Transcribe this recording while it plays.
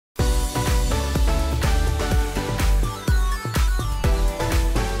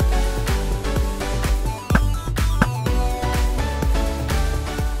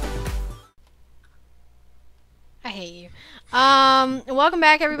Welcome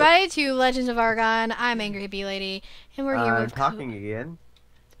back everybody to Legends of Argon. I'm Angry Bee Lady, and we're here I'm with talking again.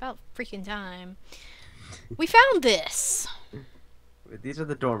 It's about freaking time. We found this. These are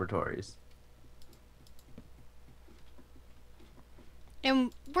the dormitories.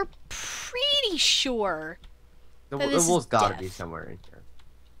 And we're pretty sure The that this wool's is gotta be death. somewhere in here.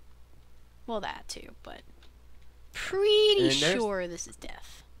 Well, that too, but pretty And sure this is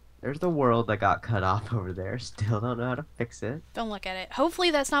death. there's the world that got cut off over there. Still don't know how to fix it. Don't look at it. Hopefully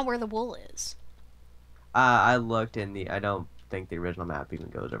that's not where the wool is. I looked in the. I don't think the original map even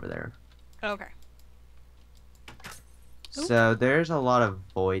goes over there. Okay. Oop. So there's a lot of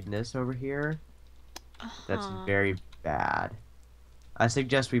voidness over here. That's Uh-huh. very bad. I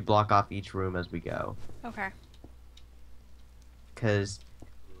suggest we block off each room as we go. Okay. Cause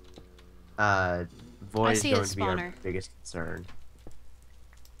void is see a going to be our spawner. biggest concern.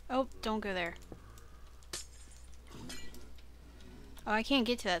 Oh, don't go there. Oh, I can't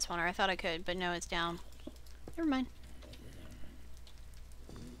get to that spawner. I thought I could, but no, it's down. Never mind.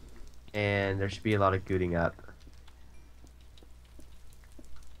 And there should be a lot of gooting up.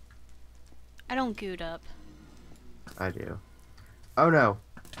 I don't goot up. I do. Oh no!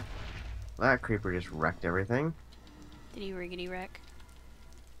 That creeper just wrecked everything. Did he riggedy wreck?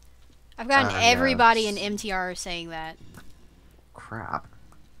 I've gotten No. everybody in MTR saying that. Crap.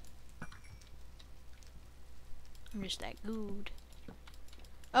 I'm just that good.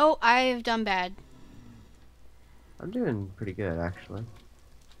 Oh, I've done bad. I'm doing pretty good, actually.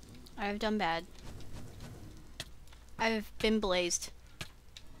 I've done bad. I've been blazed.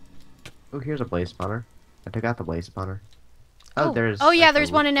 Oh, here's a blaze spawner. I took out the blaze spawner. Oh, there's... Oh yeah, like, a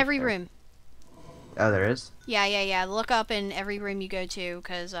there's one in loop every there. room. Oh, there is? Yeah. Look up in every room you go to,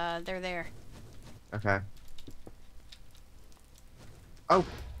 because they're there. Okay. Oh,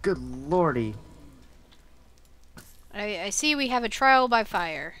 good lordy. I see we have a trial by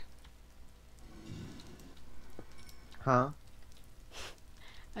fire. Huh?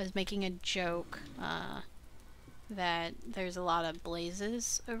 I was making a joke that there's a lot of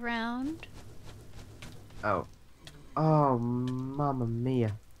blazes around. Oh. Oh, mamma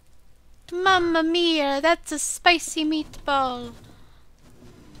mia. Mamma mia, that's a spicy meatball.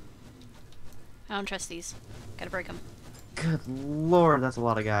 I don't trust these. Gotta break them. Good lord, that's a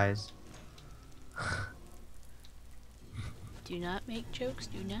lot of guys. Do not make jokes.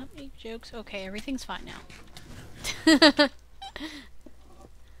 Do not make jokes. Okay, everything's fine now.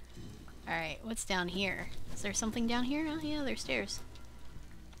 Alright, what's down here? Is there something down here? Oh, yeah, there's stairs.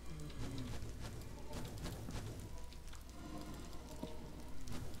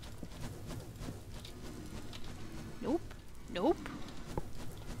 Nope. Nope.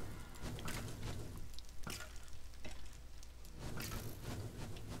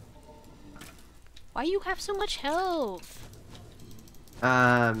 Why you have so much health?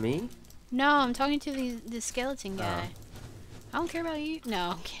 Me? No, I'm talking to the skeleton guy. Oh. I don't care about you.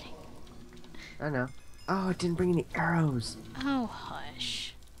 No, I'm kidding. I know. Oh, it didn't bring any arrows. Oh,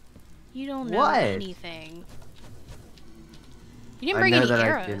 hush. You don't know What? anything. You didn't I bring know any that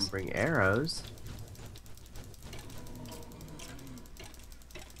arrows. I didn't bring arrows.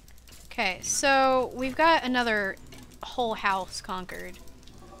 Okay, so we've got another whole house conquered.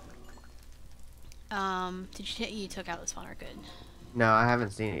 You took out the spawner, good. No, I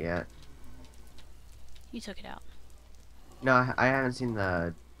haven't seen it yet. You took it out. No, I haven't seen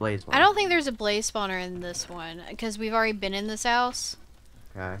the blaze one. I don't think there's a blaze spawner in this one, because we've already been in this house.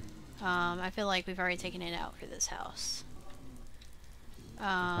 Okay. I feel like we've already taken it out for this house.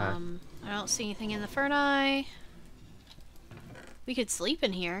 I don't see anything in the Ferni. We could sleep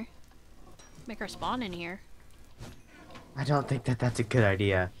in here. Make our spawn in here. I don't think that that's a good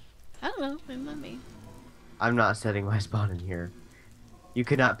idea. I don't know, it might be. I'm not setting my spawn in here. You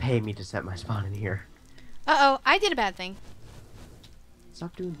could not pay me to set my spawn in here. Uh-oh, I did a bad thing.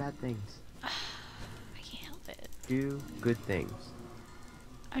 Stop doing bad things. I can't help it. Do good things.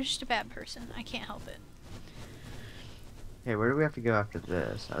 I'm just a bad person. I can't help it. Okay, where do we have to go after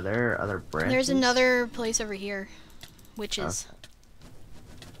this? Are there other branches? There's another place over here. Witches. Okay.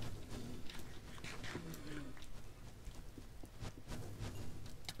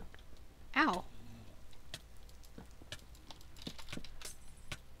 Ow.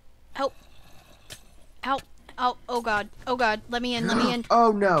 Help. Help. Oh, oh god. Oh god. Let me in, let me in.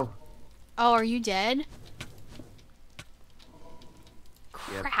 Oh no! Oh, are you dead?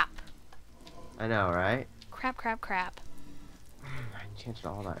 Yep. Crap. I know, right? Crap, crap, crap. I enchanted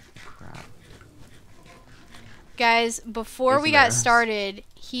all that crap. Guys, before Here's we some got arrows. started,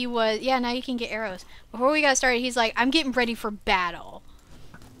 he was... Yeah, now you can get arrows. Before we got started, he's like, I'm getting ready for battle.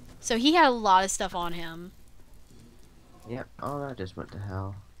 So he had a lot of stuff on him. Yep, all that just went to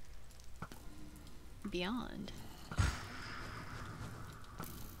hell. Beyond.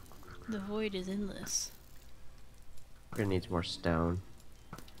 The void is endless. We're gonna need some more stone.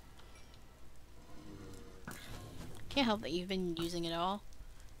 Can't help that you've been using it all.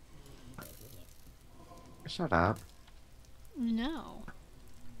 Shut up. No.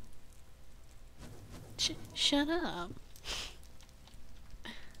 Shut up.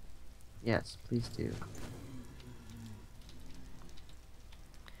 Yes, please do.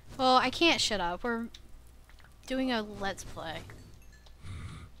 Well, I can't shut up. We're doing a let's play.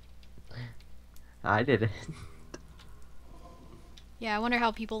 I did it. Yeah, I wonder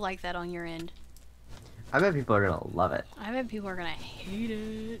how people like that on your end. I bet people are gonna love it. I bet people are gonna hate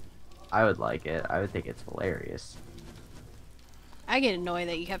it. I would like it. I would think it's hilarious. I get annoyed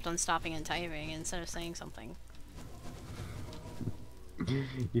that you kept on stopping and typing instead of saying something.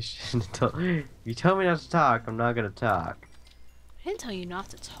 You shouldn't have told. You told me not to talk. I'm not gonna talk. I didn't tell you not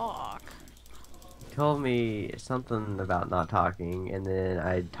to talk. You told me something about not talking, and then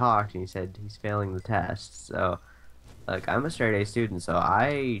I talked, and you said he's failing the test. So, like, I'm a straight A student, so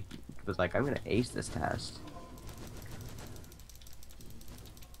I was like, I'm gonna ace this test.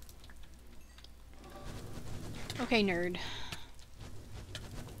 Okay, nerd.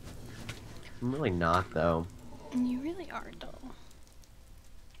 I'm really not, though. You really are, though.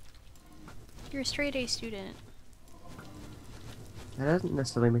 You're a straight A student. That doesn't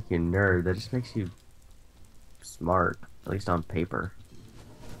necessarily make you a nerd. That just makes you smart, at least on paper.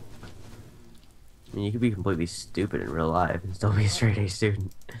 I mean, you could be completely stupid in real life and still be a straight A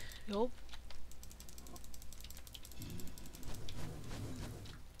student. Yup.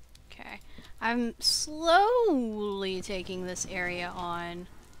 Okay. I'm slowly taking this area on.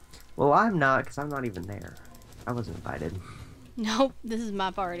 Well, I'm not, because I'm not even there. I wasn't invited. Nope, this is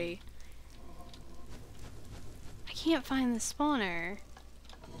my party. I can't find the spawner.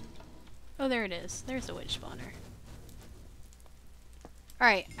 Oh, there it is. There's the witch spawner.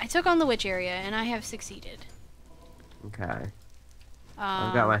 Alright, I took on the witch area, and I have succeeded. Okay.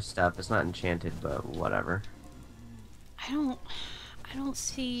 I've got my stuff. It's not enchanted, but whatever. I don't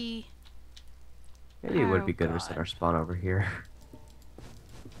see... Maybe it would be Oh, good to God. set our spawn over here.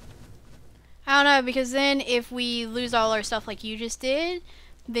 I don't know, because then if we lose all our stuff like you just did,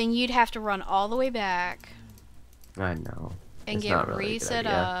 then you'd have to run all the way back I know. and It's get not really a good reset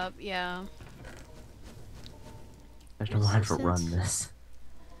idea. up. Yeah. There's no line for run Resistance.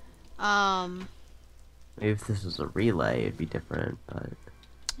 this. Maybe if this was a relay, it'd be different, but...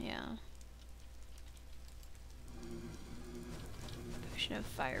 Yeah. Potion of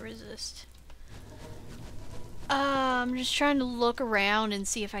fire resist. I'm just trying to look around and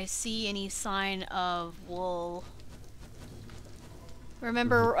see if I see any sign of wool.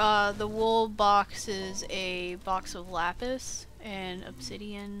 Remember, the wool box is a box of lapis and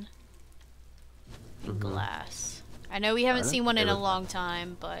obsidian and glass. I know we haven't don't seen one think in I a looked long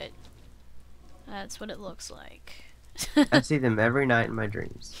time, but that's what it looks like. I see them every night in my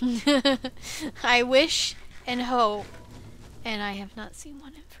dreams. I wish and hope, and I have not seen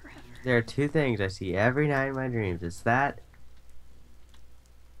one in forever. There are two things I see every night in my dreams. It's that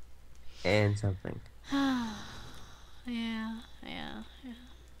and something. Yeah.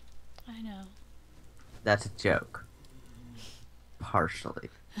 I know. That's a joke. Partially.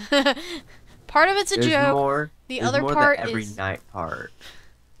 Part of it's a There's joke. more. The there's other more part the every is night part.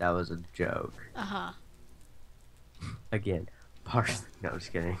 That was a joke. uh-huh. Again, partially. No, I'm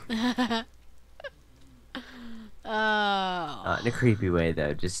just kidding. Oh. In a creepy way,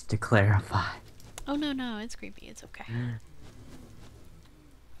 though, just to clarify. Oh no, it's creepy. It's okay.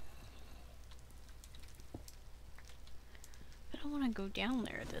 I don't want to go down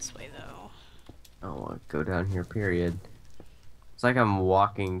there this way though. I don't want to go down here, period. It's like I'm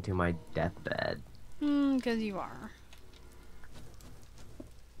walking to my deathbed. 'Cause you are.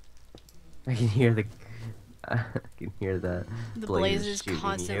 I can hear the... I can hear the blazes shooting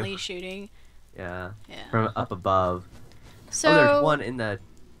constantly you. shooting. Yeah. Yeah. From up above. So Oh, there's one in the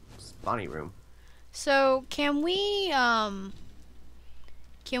spawning room. So can we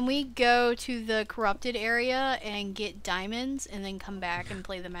go to the corrupted area and get diamonds and then come back and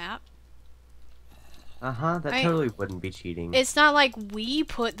play the map? Uh-huh, that I- totally wouldn't be cheating. It's not like we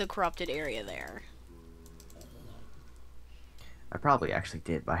put the corrupted area there. I probably actually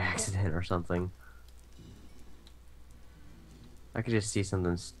did by accident or something. I could just see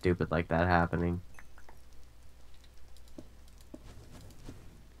something stupid like that happening.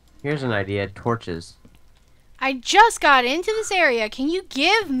 Here's an idea, torches. I just got into this area. Can you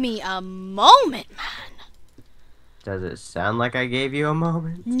give me a moment, man? Does it sound like I gave you a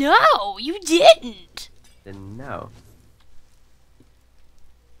moment? No, you didn't. Then no.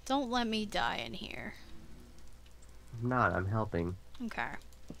 Don't let me die in here. I'm not. I'm helping. Okay.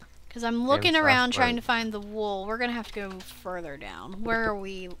 Because I'm looking Famous around last trying to word. find the wool. We're going to have to go further down. Where are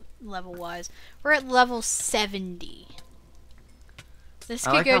we level-wise? We're at level 70. This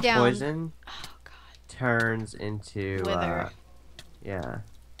I could like go how down. poison Oh, God. turns into, Wither. yeah.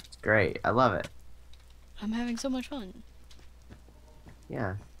 It's great. I love it. I'm having so much fun.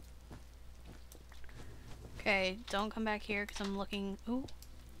 Yeah. Okay, don't come back here because I'm looking. Ooh.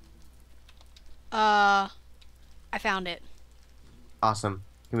 I found it. Awesome.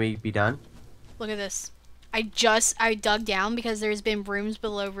 Can we be done? Look at this. I dug down because there's been rooms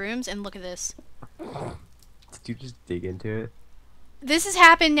below rooms, and look at this. Did you just dig into it? This has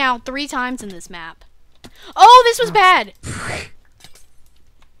happened now 3 times in this map. Oh, this was bad!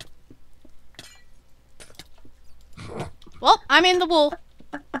 Well, I'm in the wool.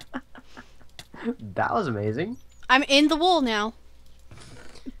 That was amazing. I'm in the wool now.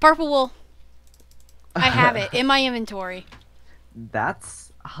 Purple wool. I have it in my inventory.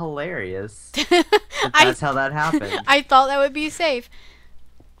 That's hilarious. That's how that happened. I thought that would be safe.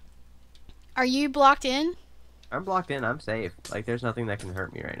 Are you blocked in? I'm blocked in. I'm safe. Like, there's nothing that can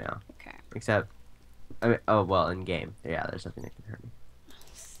hurt me right now. Okay. Except, I mean, oh, well, in game. Yeah, there's nothing that can hurt me.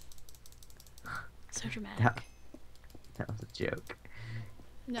 So dramatic. That was a joke.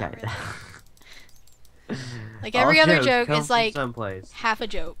 Not Okay. really. Like All every other jokes joke come is from like someplace. half a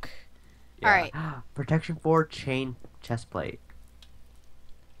joke. Yeah. Alright. Protection 4 chain chest plate.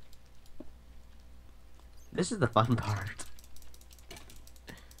 This is the fun part.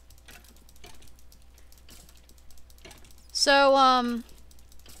 So,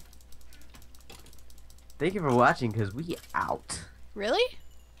 Thank you for watching, because we out. really?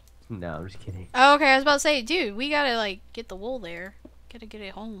 No, I'm just kidding. Oh, okay, I was about to say, dude, we gotta, like, get the wool there. Gotta get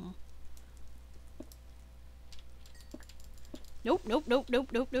it home. Nope, nope, nope, nope,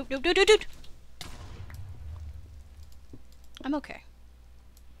 nope, nope, nope, nope, nope, nope. I'm okay.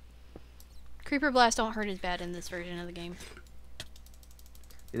 Creeper Blast don't hurt as bad in this version of the game.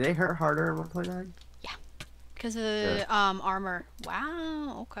 Do they hurt harder in 1.9? Because of the, armor.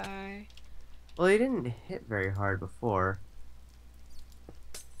 Wow, okay. Well, they didn't hit very hard before.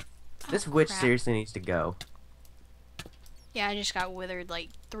 This Oh, witch crap. seriously needs to go. Yeah, I just got withered, like,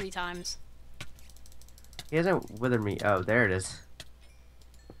 3 times. He hasn't withered me. Oh, there it is.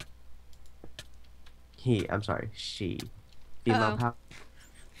 I'm sorry, she. Female Uh-oh. power.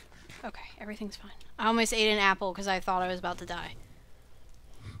 Okay, everything's fine. I almost ate an apple because I thought I was about to die.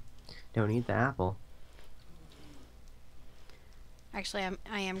 Don't eat the apple. Actually,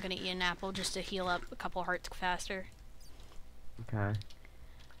 I am gonna eat an apple just to heal up a couple hearts faster. Okay.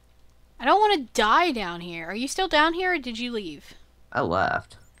 I don't want to die down here. Are you still down here, or did you leave? I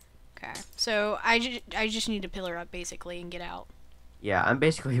left. Okay, so I just need to pillar up basically and get out. Yeah, I'm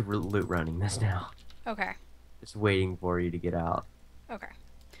basically loot running this now. Okay. Just waiting for you to get out. Okay.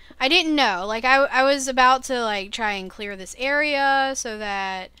 I didn't know. Like I was about to like try and clear this area so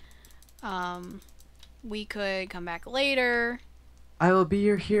that we could come back later. I will be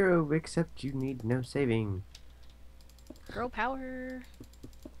your hero, except you need no saving. Girl power.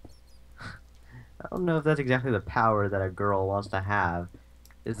 I don't know if that's exactly the power that a girl wants to have.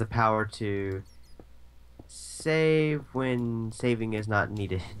 Is the power to save when saving is not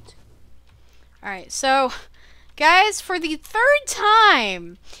needed. Alright, so guys, for the 3rd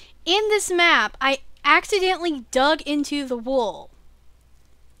time in this map, I accidentally dug into the wool.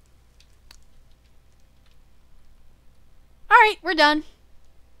 Alright, we're done.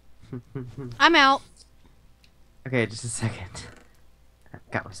 I'm out. Okay, just a second. I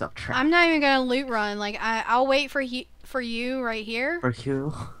got myself trapped. I'm not even gonna loot run. Like I'll wait for you right here. For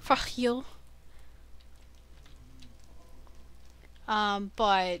you. For you.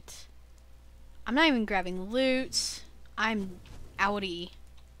 But I'm not even grabbing loot. I'm outie.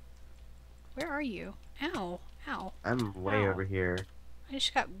 Where are you? Ow. Ow. I'm way Ow. over here. I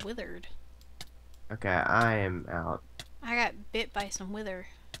just got withered. Okay, I am out. I got bit by some wither.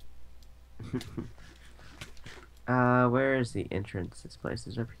 Where is the entrance? This place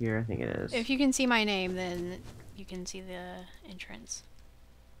is up here. I think it is. If you can see my name, then you can see the entrance.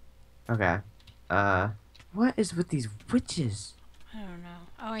 Okay. What is with these witches? I don't know.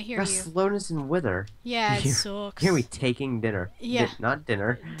 Oh, I hear Got you. slowness and wither. Yeah, it You sucks. hear me taking dinner. Yeah. Not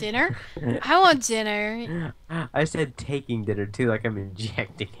dinner. Dinner? I want dinner. I said taking dinner too, like I'm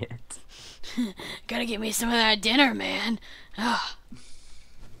injecting it. Gotta get me some of that dinner, man. Ugh.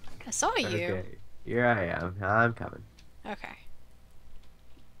 I saw you. Okay. Here I am. I'm coming. Okay.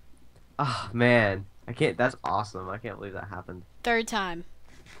 Oh man. I can't that's awesome. I can't believe that happened. 3rd time.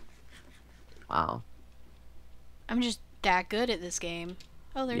 Wow. I'm just that good at this game.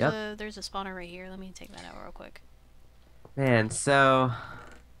 Oh, Yep. there's a spawner right here. Let me take that out real quick. Man, so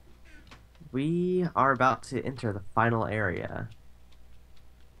we are about to enter the final area.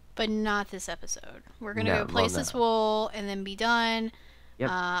 But not this episode. We're gonna go No, well, place this no. wool and then be done. Yep.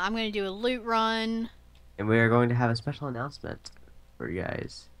 I'm gonna do a loot run. And we are going to have a special announcement for you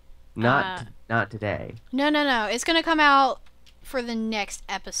guys. Uh, Not today. no. It's gonna come out for the next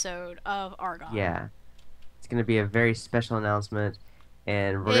episode of Argon. Yeah. It's gonna be a very special announcement,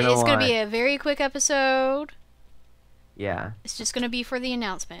 and we're It's gonna be a very quick episode. Yeah. It's just gonna be for the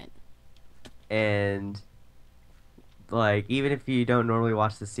announcement. And like, even if you don't normally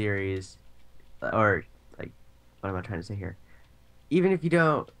watch the series, or like, what am I trying to say here? Even if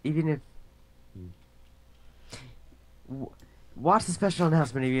watch the special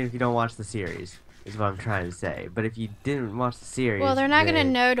announcement, even if you don't watch the series, is what I'm trying to say. But if you didn't watch the series, Well, they're not gonna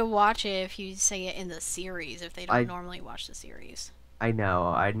then know to watch it if you say it in the series if they don't normally watch the series. I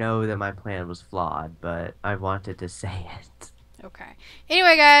know that my plan was flawed, but I wanted to say it. Okay.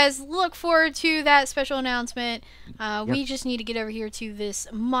 Anyway, guys, look forward to that special announcement. We Yep. just need to get over here to this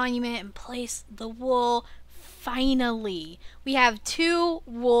monument and place the wool. Finally, we have 2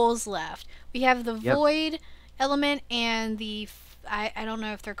 wools left. We have the Yep. void element and the I don't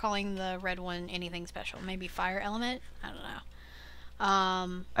know if they're calling the red one anything special. Maybe fire element. I don't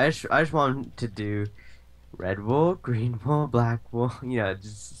know. I just want to do red wool, green wool, black wool. You know,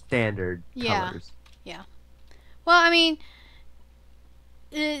 just standard colors. Yeah. Well, I mean,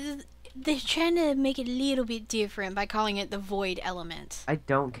 they're trying to make it a little bit different by calling it the void element. I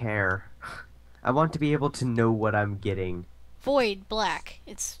don't care. I want to be able to know what I'm getting. Void black.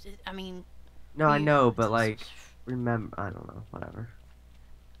 I mean. No, I know, but like, remember, I don't know, whatever.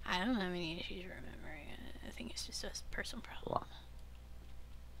 I don't have any issues remembering it. I think it's just a personal problem.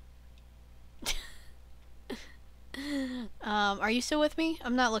 Are you still with me?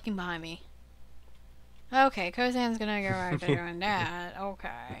 I'm not looking behind me. Okay, Kozan's gonna go right there doing that.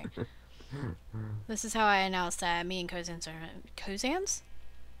 Okay. This is how I announced that me and Kozan's are... Kozan's?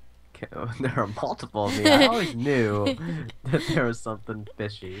 There are multiple of me. I always knew that there was something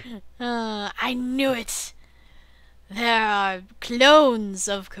fishy. I knew it! There are clones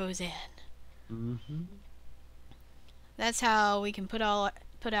of Kozan. Mm-hmm. That's how we can put out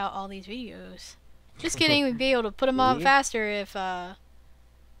all these videos. Just kidding, we'd be able to put them on faster if there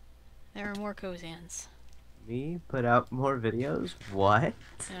were more Kozans. Me put out more videos? What?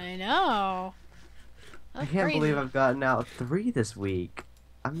 I know. I can't believe I've gotten out 3 this week.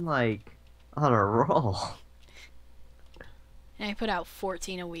 I'm like on a roll. And I put out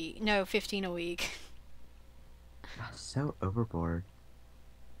 14 a week. No, 15 a week. So overboard.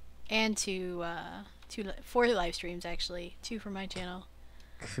 And 4 live streams actually. 2 for my channel.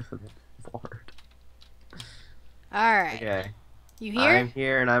 Good lord. Alright. Okay. You here? I'm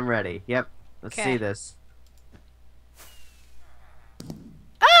here and I'm ready. Yep. Let's see this.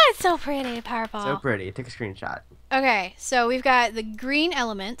 Oh, it's so pretty, purple. So pretty. Take a screenshot. Okay, so we've got the green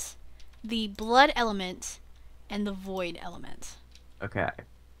element, the blood element, and the void element. Okay.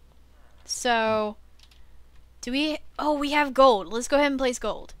 So, do we... Oh, we have gold. Let's go ahead and place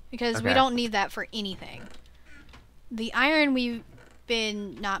gold. Because we don't need that for anything. The iron we've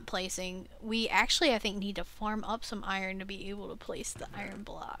been not placing. We actually, I think, need to farm up some iron to be able to place the iron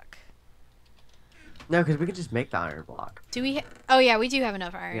block. No, because we could just make the iron block. Do we... Oh, yeah, we do have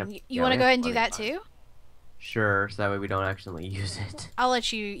enough iron. You want to go ahead and do that too? Sure, so that way we don't accidentally use it. I'll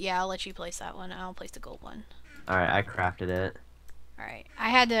let you place that one. I'll place the gold one. Alright, I crafted it. Alright, I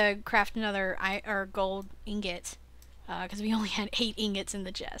had to craft another gold ingot. Because we only had 8 ingots in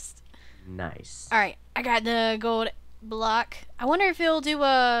the chest. Nice. Alright, I got the gold block. I wonder if it'll do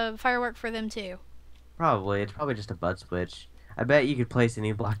a firework for them too. Probably. It's probably just a bud switch. I bet you could place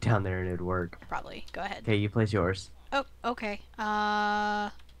any block down there and it'd work. Probably. Go ahead. Okay, you place yours. Oh, okay.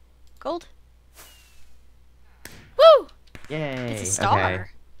 Gold? Woo! Yay! It's a star. Okay.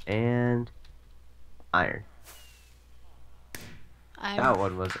 And iron. That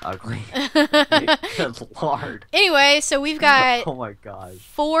one was ugly. Good lord. Anyway, so we've got oh my gosh.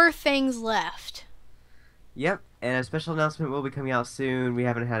 4 things left. Yep, and a special announcement will be coming out soon. We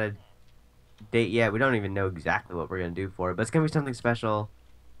haven't had a date yet. We don't even know exactly what we're going to do for it, but it's going to be something special.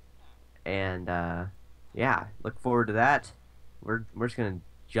 And, yeah, look forward to that. We're just going to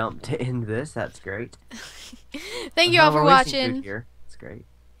jump to end this. That's great. Thank you all for watching. It's great.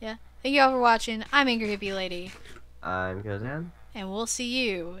 Yeah. Thank you all for watching. I'm Angry Hippie Lady. I'm Kozan. And we'll see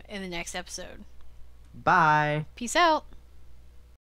you in the next episode. Bye. Peace out.